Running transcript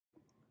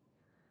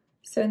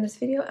So in this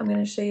video, I'm going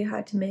to show you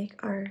how to make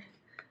our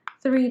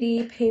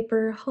 3D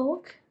paper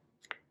Hulk.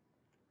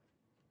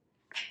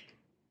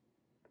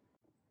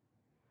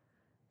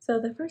 So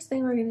the first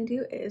thing we're going to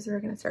do is we're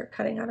going to start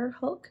cutting out our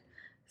Hulk.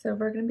 So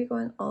we're going to be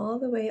going all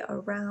the way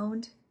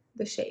around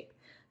the shape.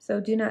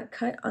 So do not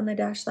cut on the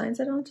dashed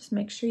lines at all, just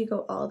make sure you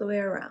go all the way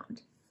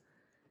around.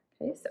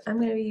 Okay, so I'm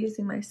going to be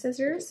using my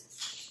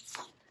scissors,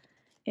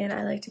 and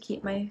I like to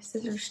keep my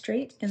scissors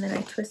straight and then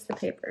I twist the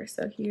paper.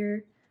 So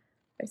here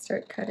I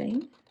start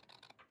cutting.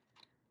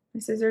 My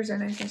scissors are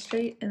nice and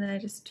straight, and then I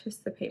just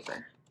twist the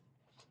paper.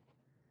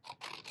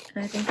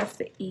 And I think that's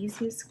the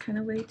easiest kind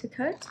of way to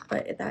cut,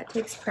 but that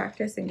takes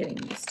practice and getting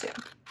used to.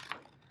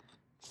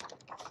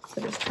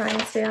 So just try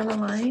and stay on the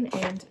line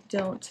and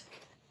don't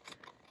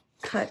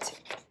cut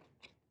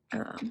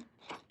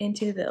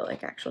into the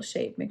actual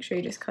shape. Make sure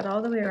you just cut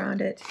all the way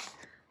around it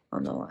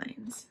on the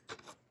lines.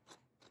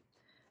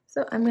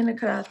 So I'm going to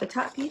cut out the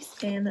top piece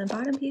and the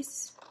bottom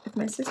piece with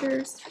my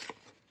scissors,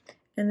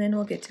 and then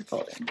we'll get to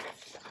folding.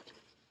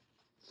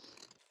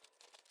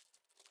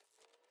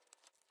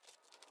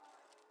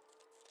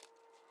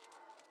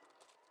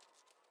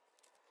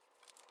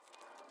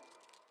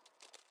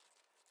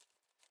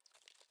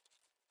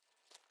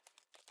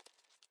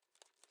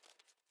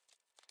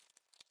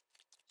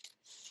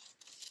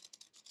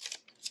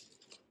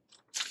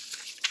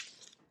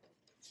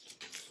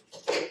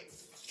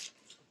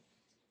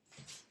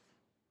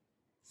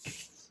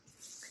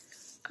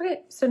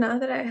 Okay, so now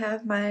that I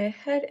have my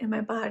head and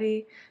my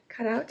body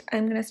cut out,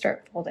 I'm going to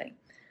start folding.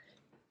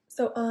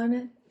 So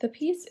on the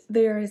piece,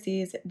 there is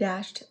these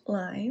dashed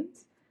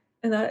lines,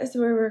 and that is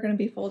where we're going to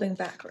be folding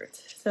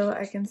backwards. So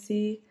I can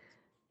see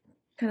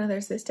kind of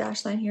there's this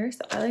dashed line here.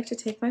 So I like to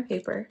take my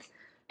paper,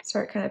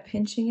 start kind of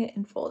pinching it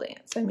and folding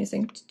it. So I'm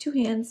using two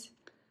hands,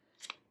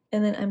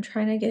 and then I'm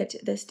trying to get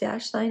this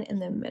dashed line in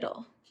the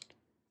middle.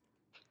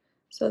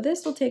 So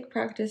this will take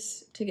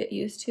practice to get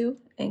used to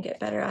and get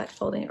better at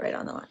folding it right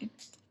on the line.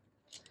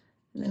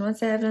 And then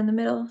once I have it in the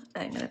middle,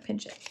 I'm going to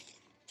pinch it.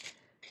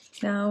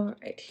 Now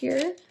right here,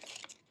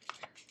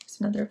 there's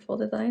another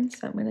folded line,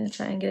 so I'm going to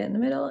try and get it in the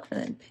middle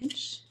and then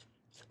pinch.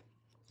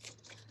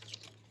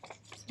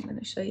 So I'm going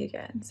to show you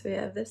again. So we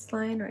have this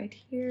line right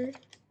here.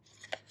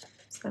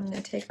 So I'm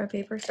going to take my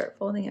paper, start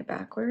folding it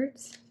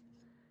backwards.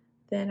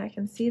 Then I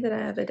can see that I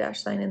have a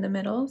dashed line in the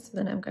middle, so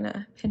then I'm going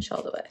to pinch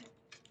all the way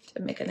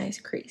to make a nice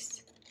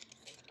crease.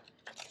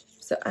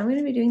 So I'm going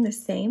to be doing the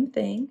same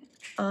thing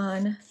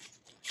on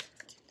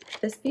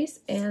this piece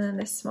and then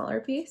this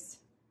smaller piece,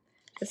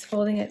 just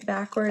folding it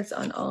backwards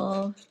on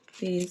all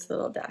these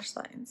little dashed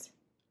lines.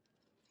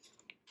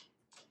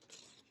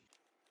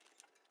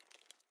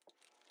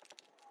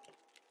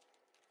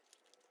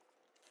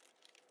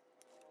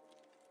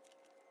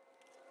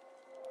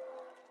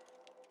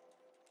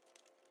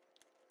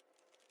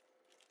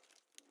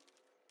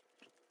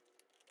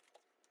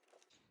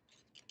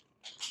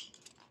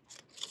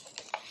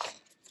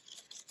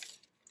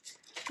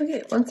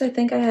 Okay, once I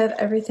think I have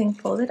everything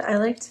folded, I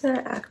like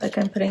to act like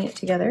I'm putting it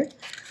together.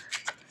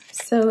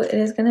 So it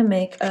is going to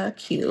make a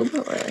cube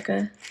or like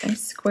a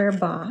nice square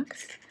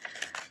box.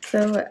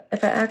 So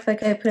if I act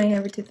like I'm putting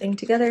everything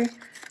together,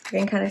 I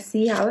can kind of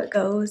see how it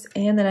goes,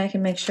 and then I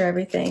can make sure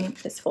everything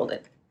is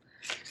folded.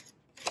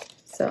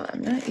 So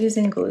I'm not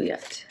using glue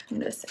yet. I'm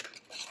just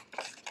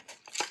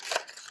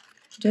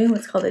doing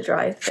what's called a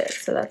dry fit.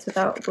 So that's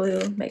without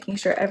glue, making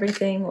sure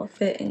everything will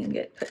fit and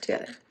get put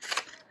together.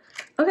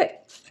 Okay.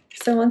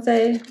 So once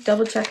I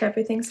double check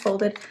everything's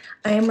folded,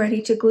 I am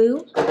ready to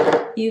glue.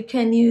 You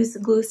can use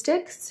glue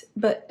sticks,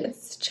 but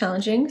it's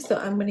challenging, so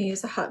I'm going to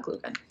use a hot glue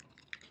gun.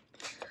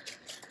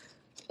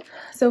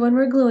 So when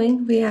we're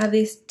gluing, we have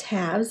these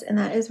tabs, and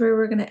that is where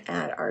we're going to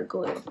add our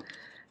glue.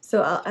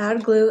 So I'll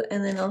add glue,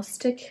 and then I'll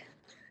stick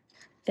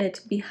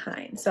it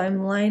behind. So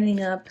I'm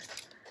lining up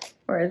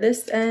where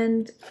this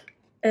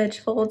edge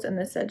folds and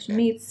this edge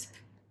meets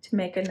to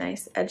make a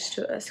nice edge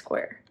to a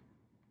square,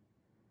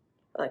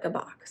 like a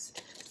box.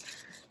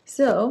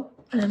 So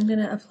I'm going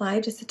to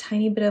apply just a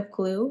tiny bit of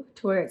glue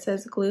to where it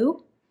says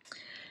glue.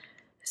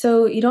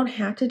 So you don't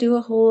have to do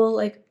a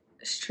whole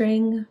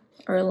string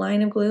or a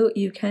line of glue.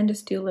 You can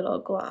just do little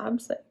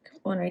globs, like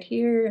one right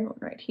here and one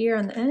right here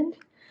on the end.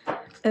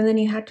 And then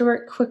you have to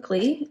work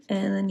quickly,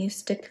 and then you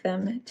stick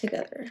them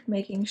together,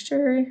 making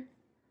sure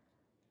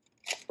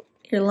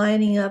you're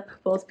lining up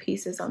both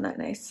pieces on that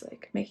nice,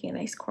 making a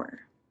nice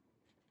corner.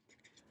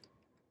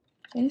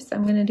 Okay, so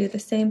I'm going to do the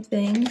same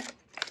thing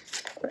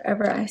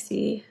wherever I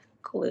see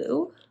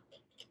glue,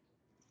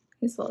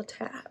 these little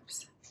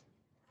tabs,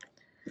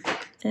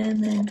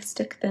 and then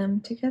stick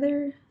them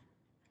together,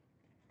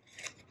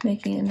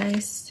 making a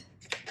nice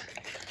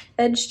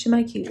edge to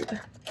my cube.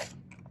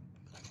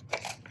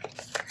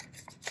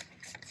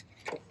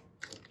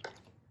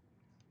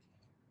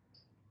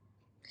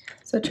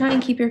 So try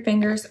and keep your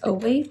fingers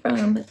away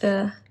from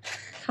the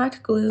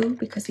hot glue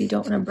because you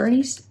don't want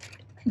to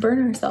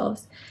burn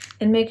ourselves,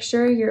 and make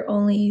sure you're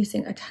only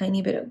using a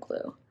tiny bit of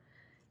glue.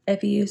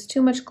 If you use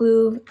too much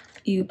glue,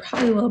 you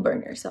probably will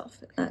burn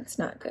yourself. That's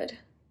not good.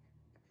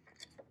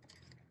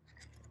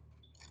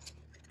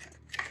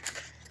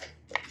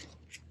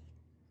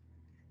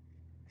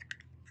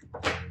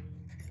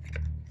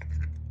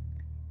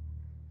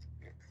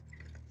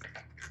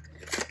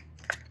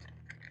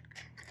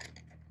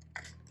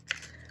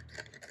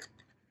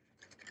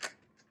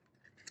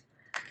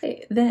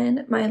 Okay,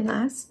 then my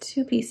last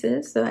two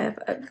pieces, so I have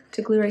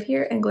to glue right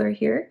here and glue right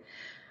here.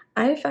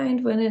 I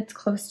find when it's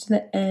close to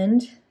the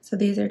end, so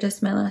these are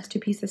just my last two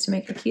pieces to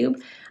make the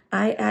cube,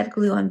 I add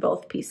glue on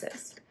both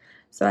pieces.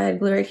 So I add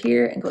glue right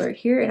here and glue right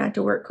here, and I have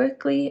to work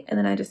quickly, and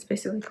then I just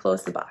basically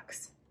close the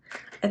box.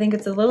 I think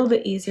it's a little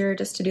bit easier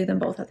just to do them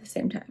both at the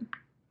same time.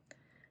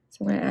 So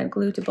I'm going to add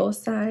glue to both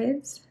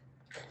sides,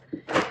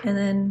 and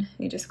then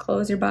you just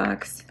close your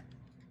box,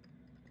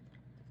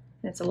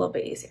 and it's a little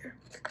bit easier.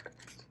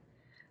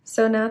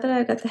 So now that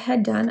I've got the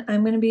head done,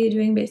 I'm going to be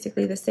doing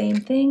basically the same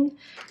thing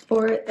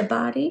for the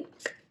body,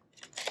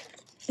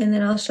 and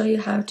then I'll show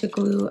you how to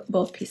glue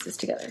both pieces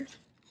together.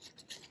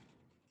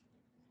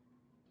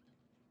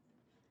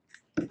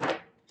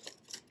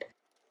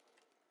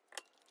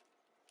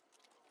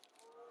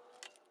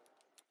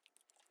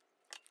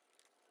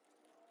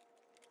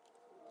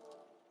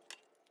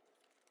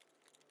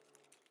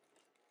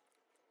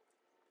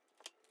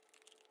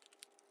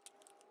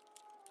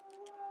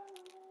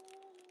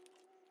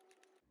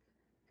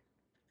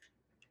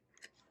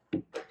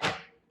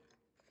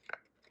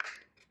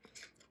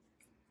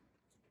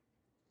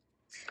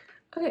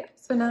 Okay,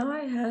 so now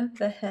I have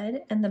the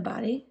head and the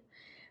body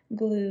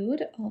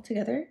glued all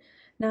together.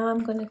 Now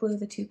I'm going to glue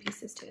the two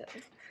pieces together.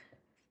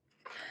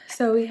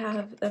 So we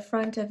have the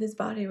front of his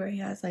body where he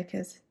has like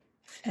his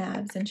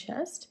abs and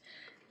chest.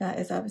 That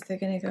is obviously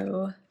going to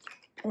go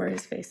where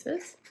his face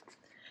is.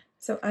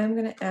 So I'm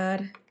going to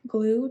add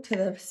glue to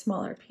the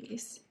smaller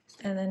piece,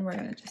 and then we're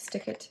going to just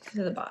stick it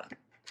to the bottom.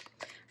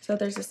 So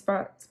there's a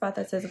spot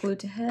that says glue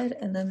to head,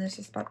 and then there's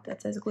a spot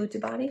that says glue to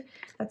body.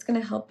 That's going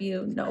to help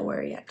you know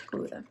where you have to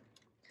glue them.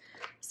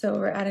 So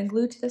we're adding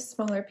glue to this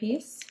smaller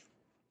piece.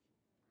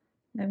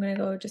 I'm going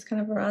to go just kind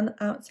of around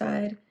the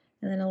outside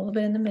and then a little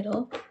bit in the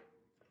middle.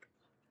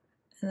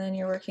 And then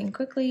you're working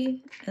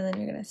quickly, and then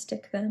you're going to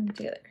stick them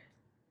together.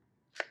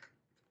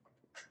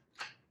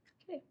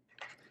 Okay.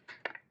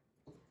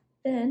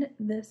 Then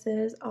this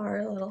is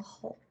our little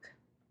Hulk.